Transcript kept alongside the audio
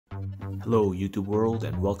Hello YouTube world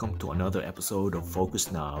and welcome to another episode of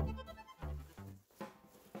Focus Knob.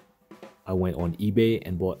 I went on eBay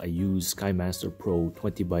and bought a used SkyMaster Pro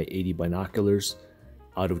 20x80 binoculars.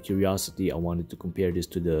 Out of curiosity, I wanted to compare this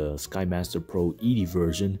to the SkyMaster Pro 80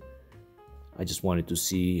 version. I just wanted to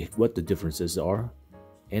see what the differences are.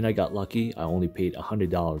 And I got lucky, I only paid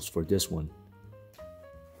 $100 for this one.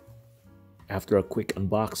 After a quick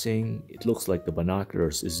unboxing, it looks like the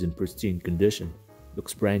binoculars is in pristine condition.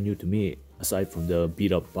 Looks brand new to me, aside from the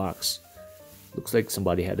beat up box. Looks like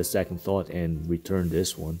somebody had a second thought and returned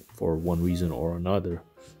this one for one reason or another.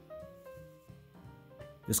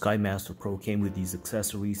 The SkyMaster Pro came with these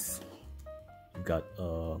accessories. You got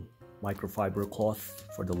a microfiber cloth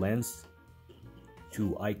for the lens,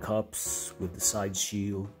 two eye cups with the side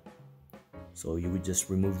shield. So you would just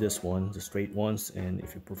remove this one, the straight ones, and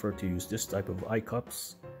if you prefer to use this type of eye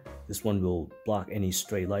cups, this one will block any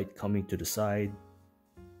stray light coming to the side.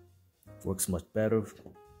 Works much better.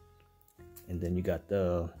 And then you got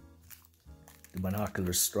the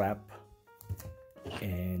binocular strap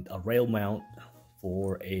and a rail mount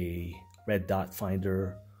for a red dot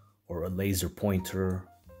finder or a laser pointer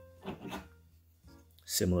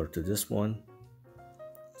similar to this one.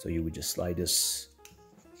 So you would just slide this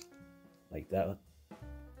like that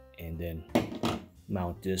and then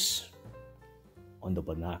mount this on the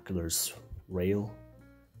binoculars rail.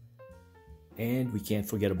 And we can't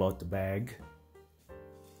forget about the bag,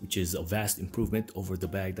 which is a vast improvement over the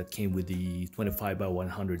bag that came with the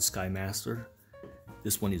 25x100 SkyMaster.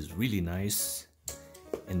 This one is really nice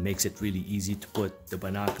and makes it really easy to put the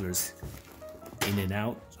binoculars in and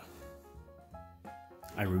out.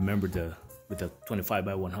 I remember with the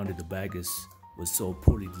 25x100 the bag was so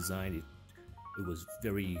poorly designed. It was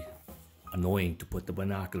very annoying to put the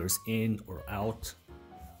binoculars in or out,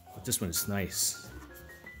 but this one is nice.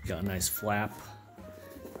 Got a nice flap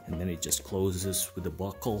and then it just closes with a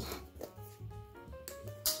buckle.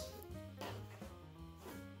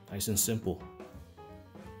 Nice and simple.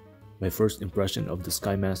 My first impression of the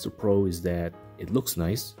SkyMaster Pro is that it looks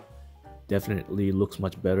nice. Definitely looks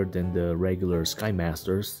much better than the regular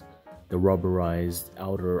SkyMasters. The rubberized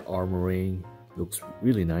outer armoring looks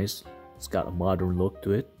really nice. It's got a modern look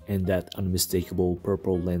to it, and that unmistakable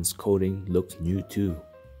purple lens coating looks new too.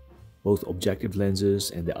 Both objective lenses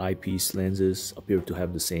and the eyepiece lenses appear to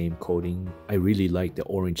have the same coating. I really like the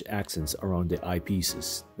orange accents around the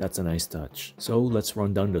eyepieces. That's a nice touch. So let's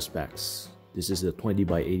run down the specs. This is the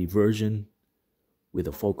 20x80 version with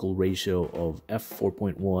a focal ratio of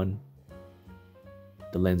f4.1.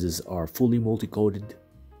 The lenses are fully multi-coated.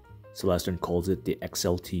 Celestron calls it the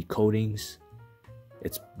XLT coatings.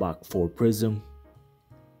 It's Mach 4 prism.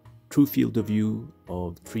 True field of view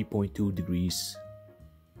of 3.2 degrees.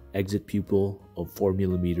 Exit pupil of 4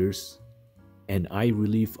 millimeters, and eye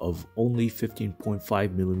relief of only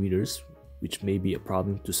 15.5 millimeters, which may be a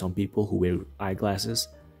problem to some people who wear eyeglasses.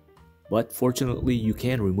 But fortunately, you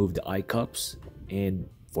can remove the eye cups, and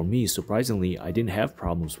for me, surprisingly, I didn't have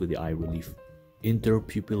problems with the eye relief.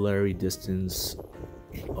 Interpupillary distance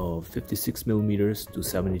of 56 millimeters to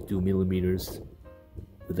 72 millimeters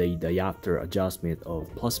with a diopter adjustment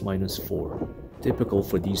of ±4. Typical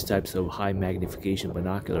for these types of high magnification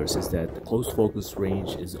binoculars is that the close focus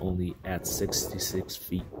range is only at 66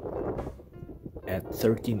 feet. At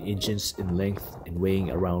 13 inches in length and weighing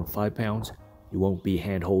around 5 pounds, you won't be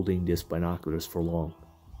hand holding these binoculars for long.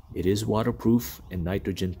 It is waterproof and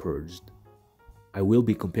nitrogen purged. I will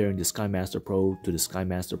be comparing the SkyMaster Pro to the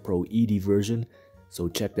SkyMaster Pro 80 version, so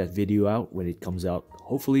check that video out when it comes out,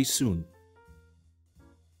 hopefully soon.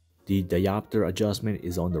 The diopter adjustment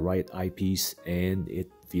is on the right eyepiece and it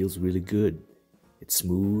feels really good. It's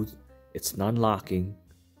smooth, it's non-locking,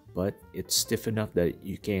 but it's stiff enough that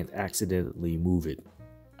you can't accidentally move it.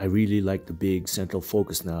 I really like the big central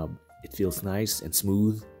focus knob. It feels nice and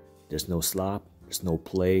smooth. There's no slop, there's no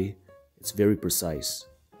play. It's very precise.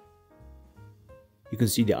 You can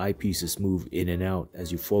see the eyepieces move in and out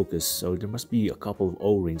as you focus, so there must be a couple of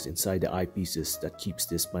O-rings inside the eyepieces that keeps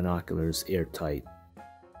these binoculars airtight.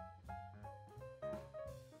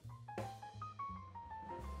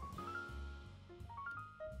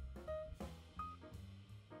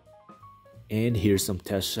 And here's some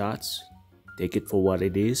test shots. Take it for what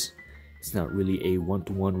it is. It's not really a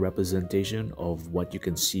one-to-one representation of what you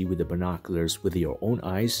can see with the binoculars with your own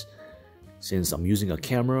eyes. Since I'm using a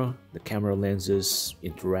camera, the camera lenses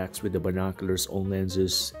interacts with the binoculars' own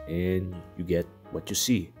lenses and you get what you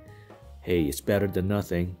see. Hey, it's better than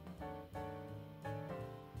nothing.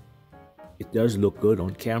 It does look good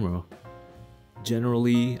on camera.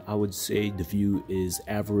 Generally, I would say the view is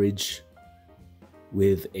average.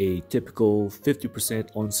 with a typical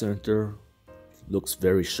 50% on center, looks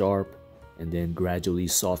very sharp, and then gradually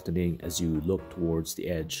softening as you look towards the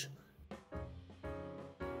edge.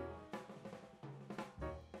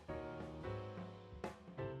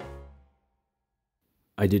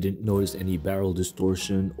 I didn't notice any barrel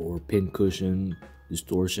distortion or pincushion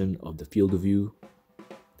distortion of the field of view.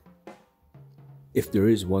 If there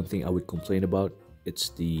is one thing I would complain about, it's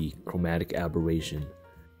the chromatic aberration.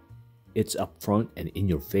 It's up front and in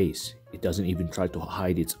your face. It doesn't even try to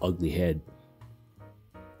hide its ugly head.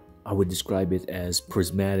 I would describe it as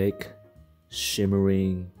prismatic,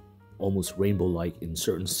 shimmering, almost rainbow-like in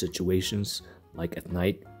certain situations, like at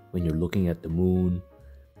night when you're looking at the moon.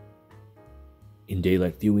 In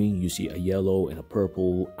daylight viewing, you see a yellow and a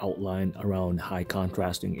purple outline around high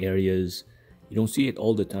contrasting areas. You don't see it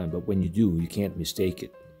all the time, but when you do, you can't mistake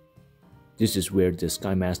it. This is where the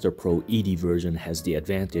SkyMaster Pro ED version has the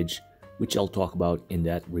advantage, which I'll talk about in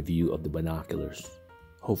that review of the binoculars.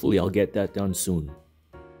 Hopefully I'll get that done soon.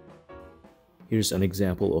 Here's an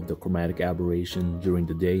example of the chromatic aberration during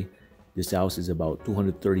the day. This house is about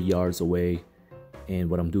 230 yards away, and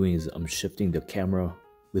what I'm doing is I'm shifting the camera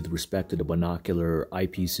with respect to the binocular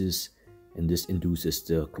eyepieces, and this induces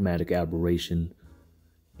the chromatic aberration.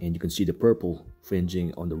 And you can see the purple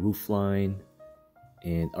fringing on the roof line,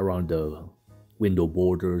 and around the window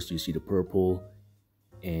borders you see the purple,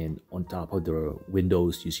 and on top of the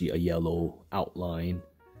windows you see a yellow outline.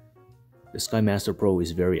 The SkyMaster Pro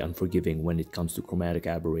is very unforgiving when it comes to chromatic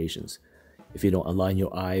aberrations. If you don't align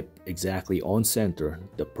your eye exactly on center,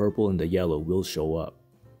 the purple and the yellow will show up.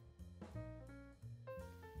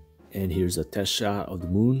 And here's a test shot of the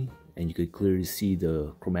moon, and you could clearly see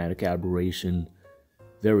the chromatic aberration,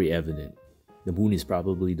 very evident. The moon is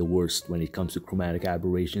probably the worst when it comes to chromatic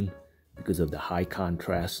aberration because of the high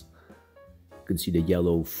contrast. You can see the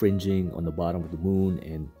yellow fringing on the bottom of the moon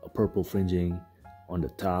and a purple fringing on the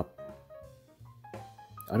top.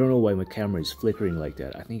 I don't know why my camera is flickering like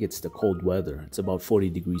that. I think it's the cold weather. It's about 40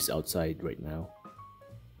 degrees outside right now.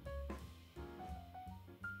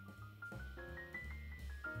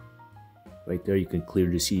 Right there you can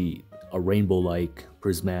clearly see a rainbow-like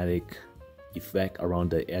prismatic effect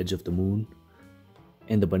around the edge of the moon.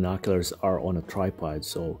 And the binoculars are on a tripod,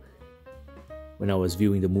 so when I was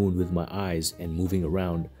viewing the moon with my eyes and moving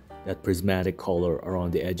around, that prismatic color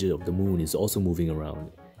around the edge of the moon is also moving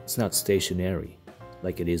around. It's not stationary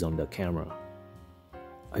like it is on the camera.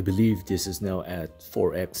 I believe this is now at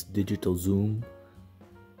 4x digital zoom.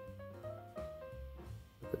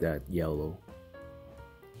 Look at that yellow.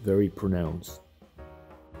 Very pronounced.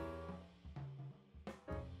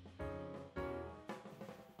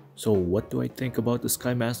 So what do I think about the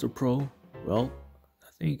SkyMaster Pro? Well, I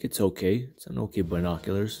think it's okay. It's an okay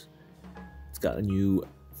binoculars. It's got a new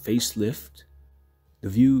facelift. The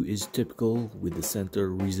view is typical with the center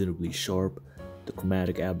reasonably sharp. The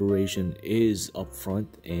chromatic aberration is up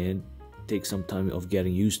front and takes some time of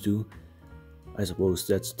getting used to. I suppose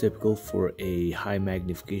that's typical for a high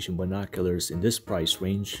magnification binoculars in this price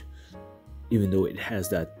range. Even though it has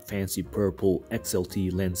that fancy purple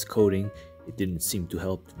XLT lens coating, it didn't seem to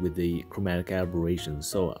help with the chromatic aberration,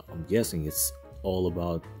 so I'm guessing it's all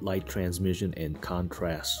about light transmission and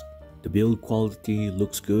contrast. The build quality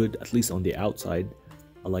looks good, at least on the outside.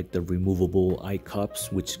 I like the removable eye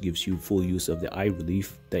cups, which gives you full use of the eye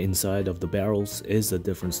relief. The inside of the barrels is a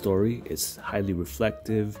different story. It's highly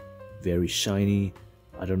reflective, very shiny.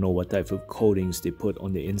 I don't know what type of coatings they put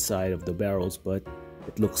on the inside of the barrels, but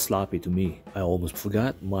it looks sloppy to me. I almost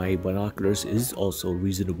forgot, my binoculars is also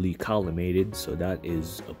reasonably collimated, so that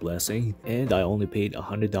is a blessing. And I only paid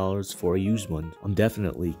 $100 for a used one. I'm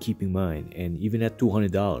definitely keeping mine, and even at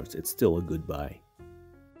 $200, it's still a good buy.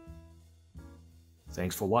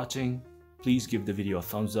 Thanks for watching. Please give the video a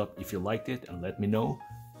thumbs up if you liked it and let me know.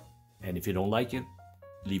 And if you don't like it,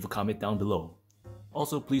 leave a comment down below.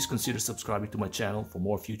 Also, please consider subscribing to my channel for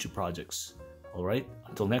more future projects. Alright,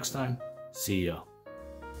 until next time, see ya.